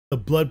The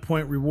blood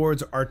point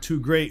rewards are too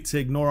great to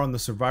ignore on the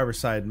survivor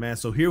side, man.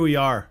 So here we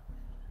are,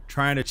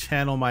 trying to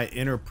channel my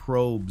inner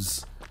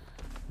probes.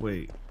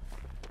 Wait,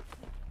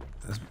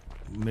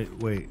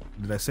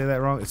 did I say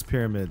that wrong? It's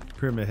pyramid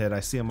head.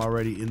 I see him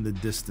already in the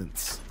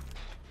distance.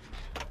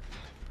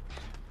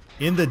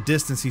 In the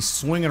distance, he's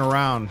swinging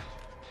around.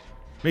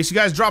 Make sure you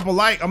guys drop a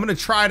like. I'm gonna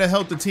try to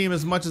help the team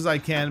as much as I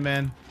can,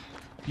 man,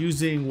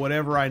 using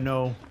whatever I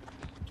know.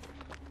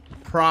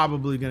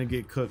 Probably gonna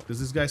get cooked. Does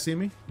this guy see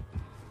me?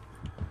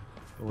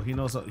 Well, he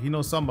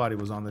knows somebody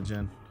was on the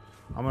gen.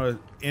 I'm gonna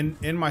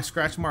in my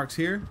scratch marks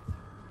here.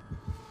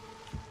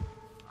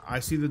 I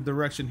see the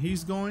direction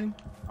he's going.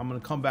 I'm gonna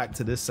come back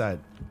to this side.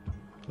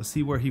 Let's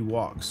see where he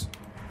walks.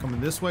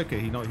 Coming this way? Okay,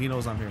 he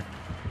knows I'm here.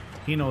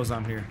 He knows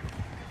I'm here.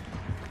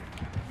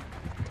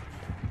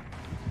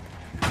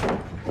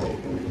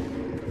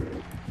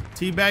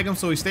 Teabag him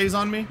so he stays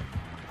on me.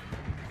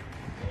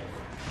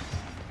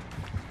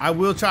 I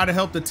will try to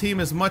help the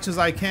team as much as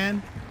I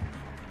can.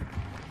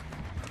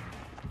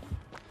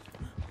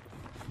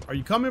 Are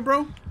you coming,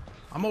 bro?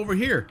 I'm over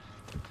here.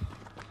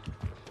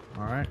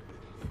 All right.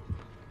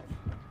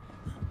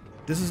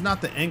 This is not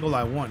the angle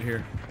I want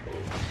here.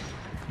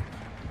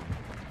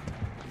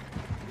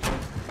 I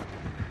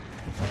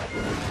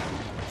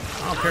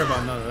don't care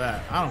about none of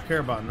that. I don't care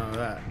about none of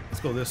that. Let's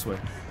go this way.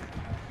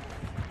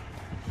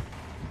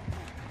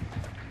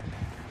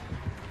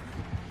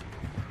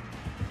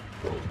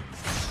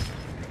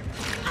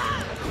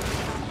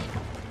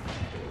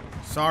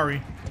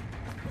 Sorry.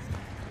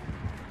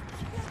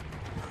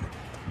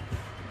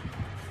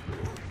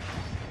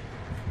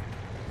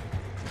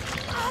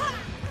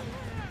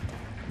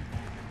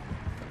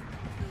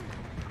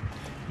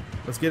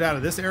 Let's get out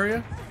of this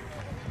area.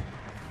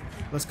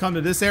 Let's come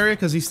to this area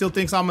because he still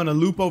thinks I'm gonna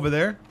loop over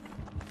there,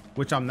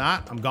 which I'm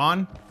not. I'm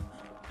gone.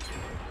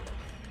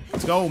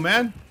 Let's go,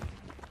 man.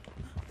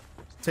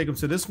 Take him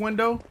to this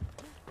window.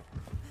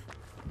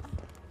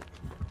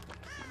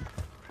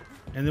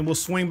 And then we'll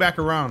swing back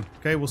around.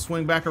 Okay, we'll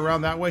swing back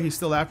around that way. He's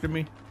still after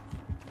me.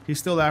 He's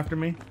still after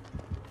me.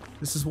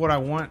 This is what I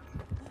want.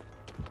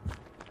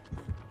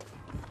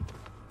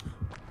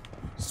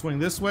 Swing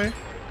this way.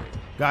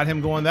 Got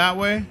him going that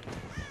way.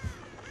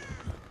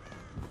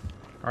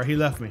 Alright, he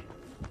left me.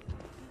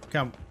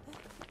 Come.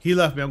 He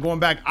left me. I'm going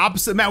back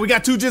opposite. Man, we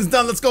got 2 gens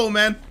done. Let's go,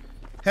 man.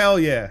 Hell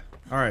yeah.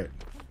 Alright.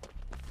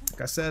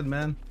 Like I said,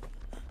 man.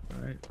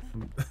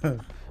 Alright.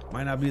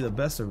 Might not be the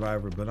best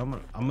survivor, but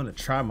I'm gonna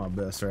try my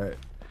best, right?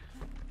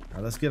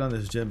 Alright, let's get on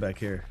this gen back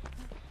here.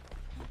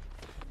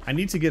 I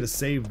need to get a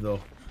save though.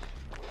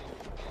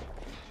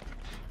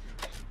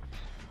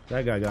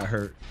 That guy got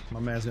hurt. My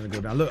man's gonna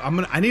go down. Look,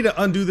 I need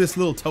to undo this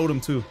little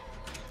totem too.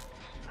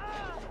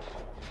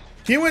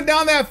 He went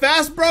down that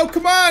fast, bro.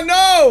 Come on,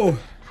 no!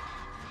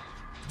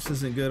 This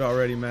isn't good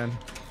already, man.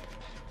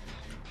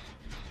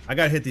 I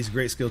gotta hit these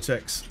great skill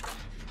checks.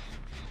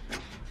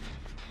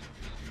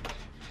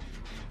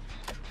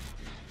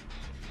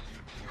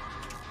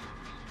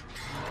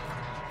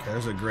 Okay,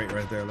 there's a great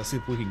right there. Let's see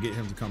if we can get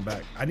him to come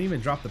back. I didn't even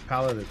drop the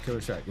pallet of the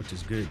killer shack, which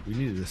is good. We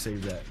needed to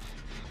save that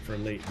for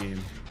late game.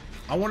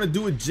 I want to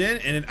do a gen,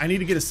 and I need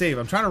to get a save.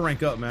 I'm trying to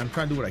rank up, man. I'm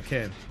trying to do what I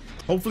can.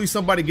 Hopefully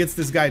somebody gets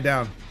this guy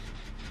down.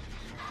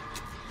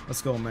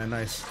 Let's go, man.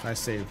 Nice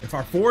save. If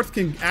our 4th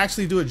can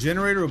actually do a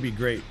generator, it would be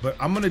great. But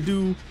I'm gonna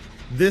do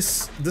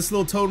this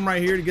little totem right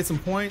here to get some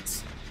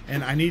points,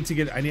 and I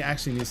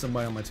actually need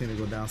somebody on my team to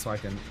go down so I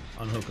can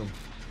unhook him.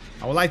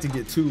 I would like to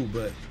get 2,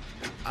 but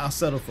I'll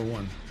settle for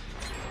 1.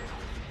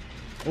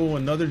 Oh,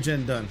 another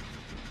gen done.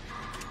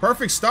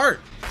 Perfect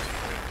start.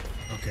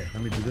 Okay,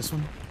 let me do this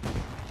one.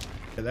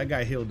 Okay, that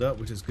guy healed up,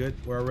 which is good.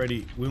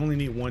 We only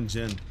need 1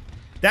 gen.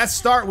 That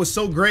start was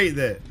so great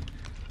that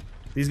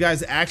these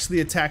guys actually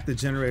attack the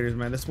generators,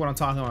 man. That's what I'm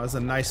talking about. It's a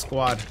nice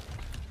squad.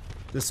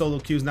 This solo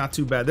queue is not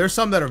too bad. There's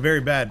some that are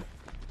very bad.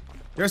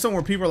 There's some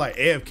where people are like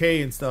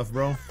AFK and stuff,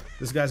 bro.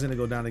 This guy's gonna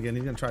go down again.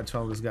 He's gonna try to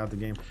challenge this guy out the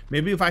game.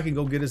 Maybe if I can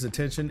go get his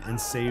attention and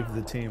save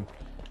the team.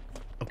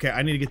 Okay,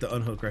 I need to get the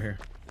unhook right here.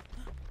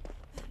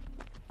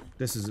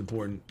 This is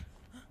important.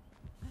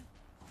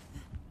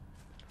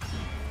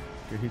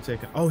 Here, he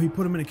taking. Oh, he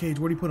put him in a cage.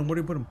 Where'd he put him? Where'd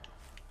he put him?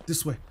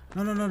 This way.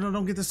 No, no, no, no,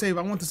 don't get the save.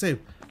 I want the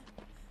save.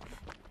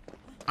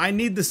 I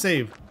need the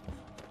save.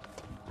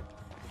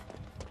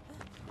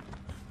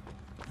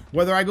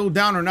 Whether I go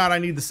down or not, I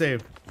need the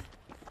save.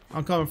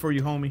 I'm coming for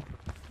you, homie.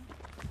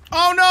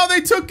 Oh no, they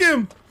took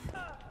him!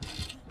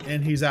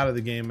 And he's out of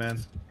the game,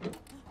 man.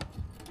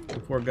 The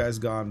poor guy's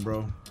gone,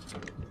 bro.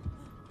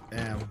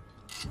 Damn.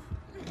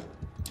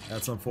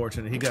 That's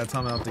unfortunate. He got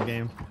time out the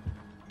game.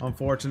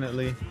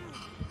 Unfortunately,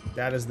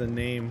 that is the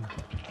name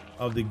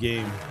of the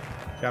game.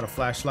 Got a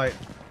flashlight.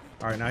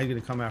 Alright, now he's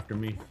gonna come after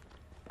me.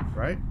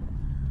 Right?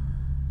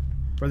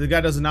 But the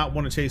guy does not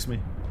want to chase me.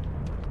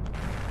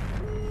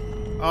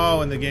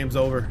 Oh, and the game's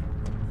over.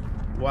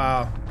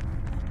 Wow.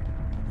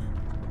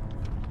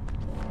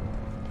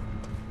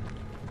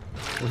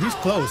 Well, he's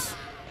close.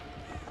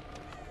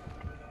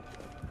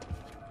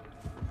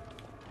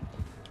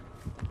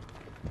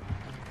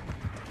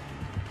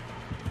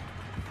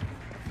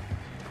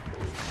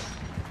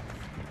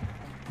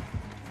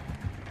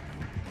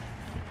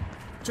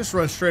 Just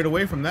run straight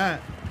away from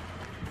that.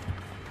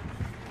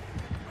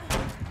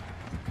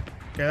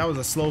 Okay, that was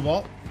a slow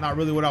vault. Not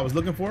really what I was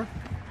looking for.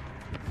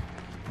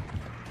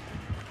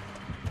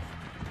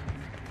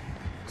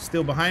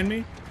 Still behind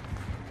me.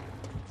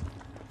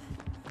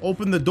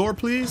 Open the door,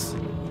 please.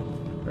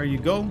 There you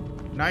go.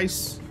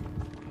 Nice.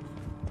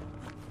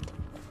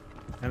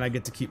 And I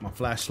get to keep my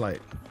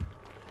flashlight.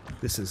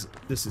 This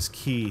is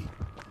key.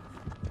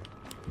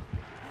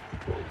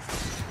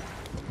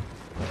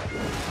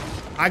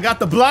 I got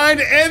the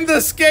blind and the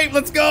escape.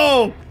 Let's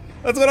go.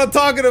 That's what I'm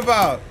talking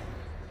about.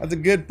 That's a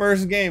good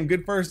first game.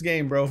 Good first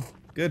game, bro.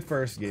 Good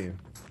first game.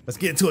 Let's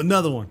get into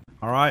another one.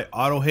 All right,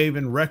 Auto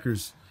Haven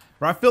Wreckers.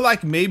 But I feel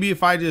like maybe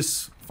if I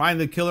just find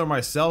the killer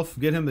myself,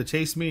 get him to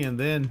chase me, and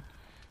then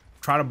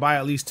try to buy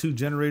at least 2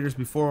 generators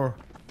before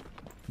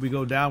we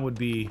go down would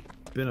be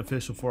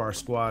beneficial for our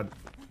squad.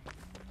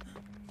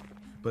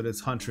 But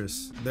it's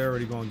Huntress. They're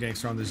already going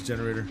gangster on this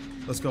generator.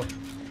 Let's go.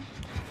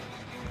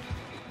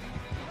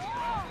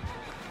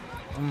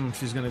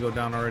 She's gonna go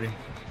down already.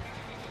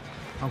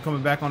 I'm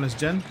coming back on this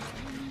gen.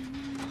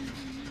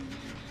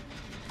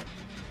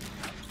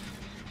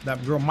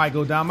 That girl might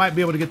go down. Might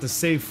be able to get the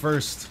save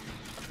first.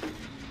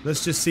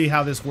 Let's just see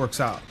how this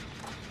works out.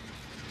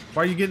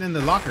 Why are you getting in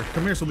the locker?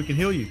 Come here so we can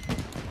heal you.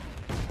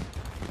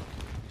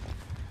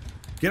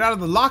 Get out of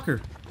the locker.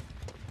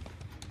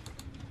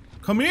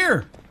 Come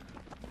here.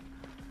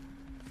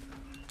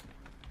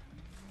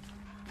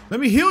 Let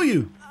me heal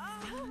you.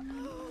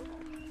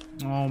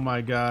 Oh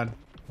my god.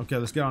 Okay,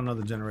 let's get on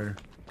another generator.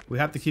 We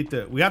have to keep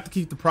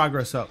the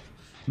progress up.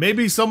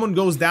 Maybe someone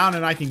goes down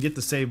and I can get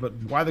the save, but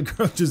why the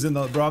girl just in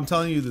the bro? I'm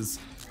telling you, this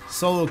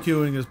solo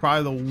queuing is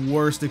probably the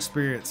worst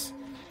experience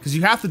because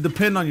you have to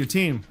depend on your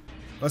team.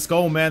 Let's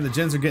go, man. The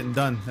gens are getting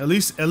done. At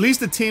least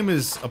the team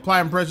is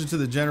applying pressure to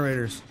the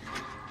generators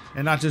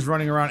and not just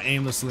running around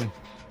aimlessly.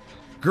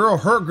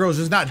 Girl's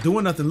just not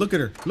doing nothing. Look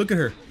at her. Look at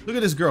her. Look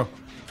at this girl.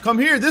 Come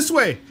here, this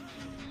way.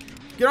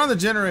 Get on the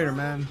generator,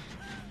 man.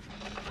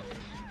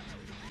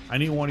 I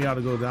need one of y'all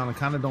to go down. I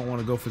kind of don't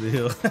want to go for the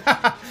hill.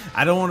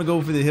 I don't want to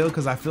go for the hill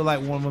because I feel like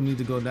one of them need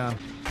to go down.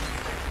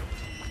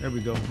 There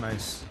we go.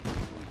 Nice.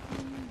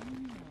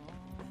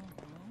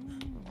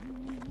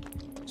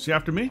 She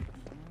after me?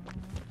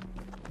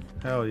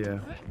 Hell yeah.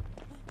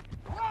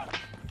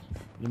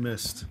 You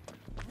missed.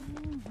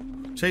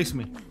 Chase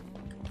me.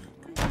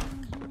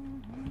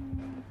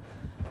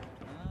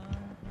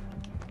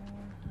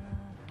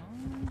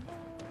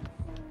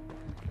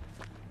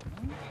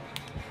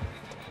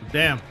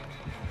 Damn.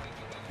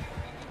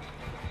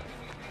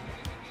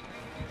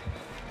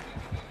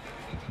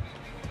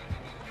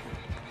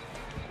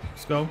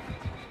 Let's go.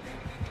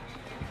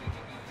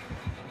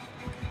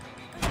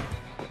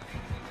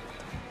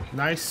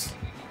 Nice.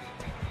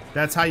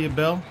 That's how you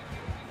bail.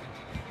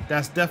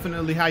 That's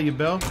definitely how you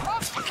bail.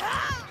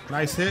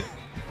 Nice hit.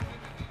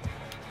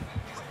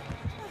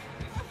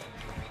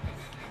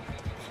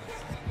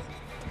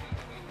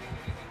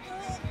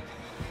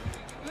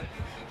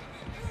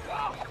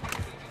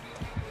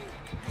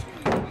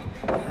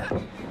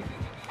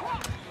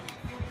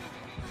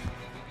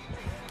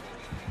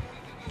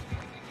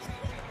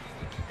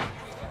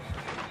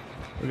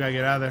 We gotta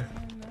get out of there.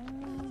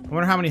 I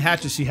wonder how many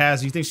hatches she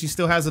has. Do you think she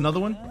still has another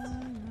one?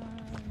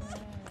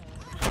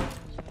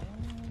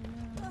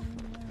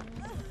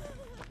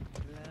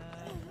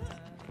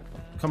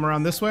 Come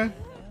around this way.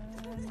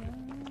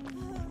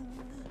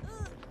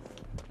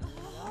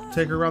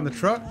 Take her around the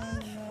truck.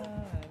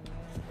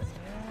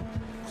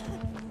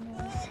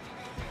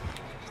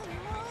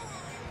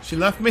 She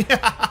left me.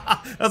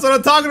 That's what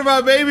I'm talking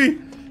about, baby.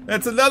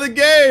 That's another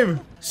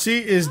game. She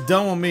is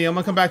done with me. I'm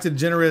gonna come back to the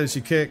generator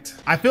she kicked.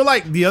 I feel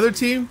like the other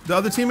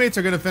teammates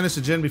are gonna finish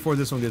the gen before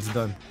this one gets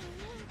done.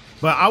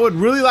 But I would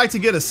really like to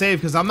get a save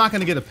because I'm not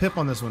gonna get a pip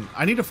on this one.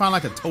 I need to find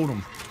like a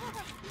totem.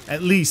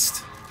 At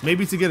least.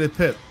 Maybe to get a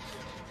pip.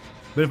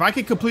 But if I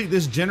can complete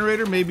this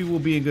generator, maybe we'll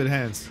be in good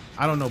hands.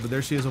 I don't know, but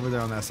there she is over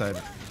there on that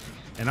side.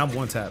 And I'm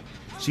one tap.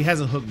 She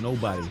hasn't hooked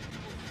nobody.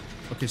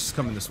 Okay, she's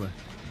coming this way.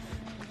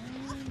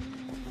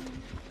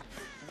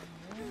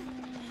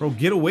 Bro,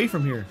 get away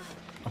from here.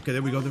 Okay,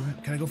 there we go.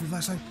 Can I go for the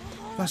flashlight?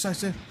 Flashlight,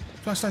 stay.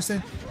 Flashlight,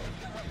 stay.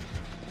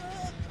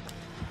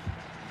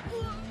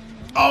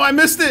 Oh, I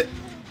missed it!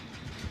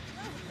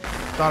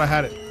 Thought I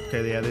had it.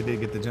 Okay, yeah, they did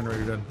get the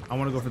generator done. I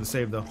want to go for the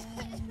save, though.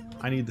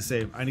 I need the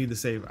save. I need the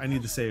save. I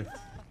need the save.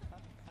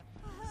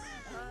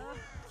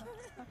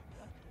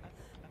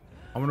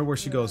 I wonder where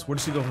she goes. Where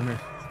does she go from here?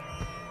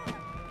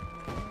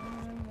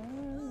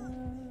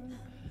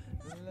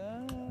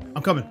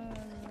 I'm coming.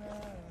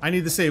 I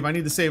need the save. I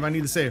need the save. I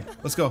need the save.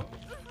 Let's go.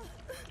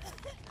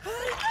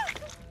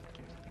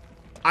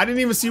 I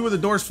didn't even see where the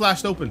doors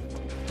flashed open.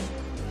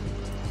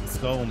 Let's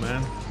go,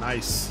 man.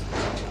 Nice.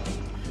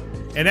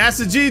 And that's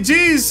the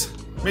GG's.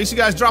 Make sure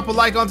you guys drop a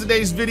like on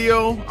today's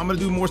video. I'm going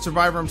to do more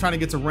Survivor. I'm trying to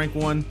get to rank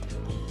 1.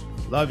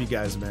 Love you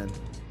guys, man.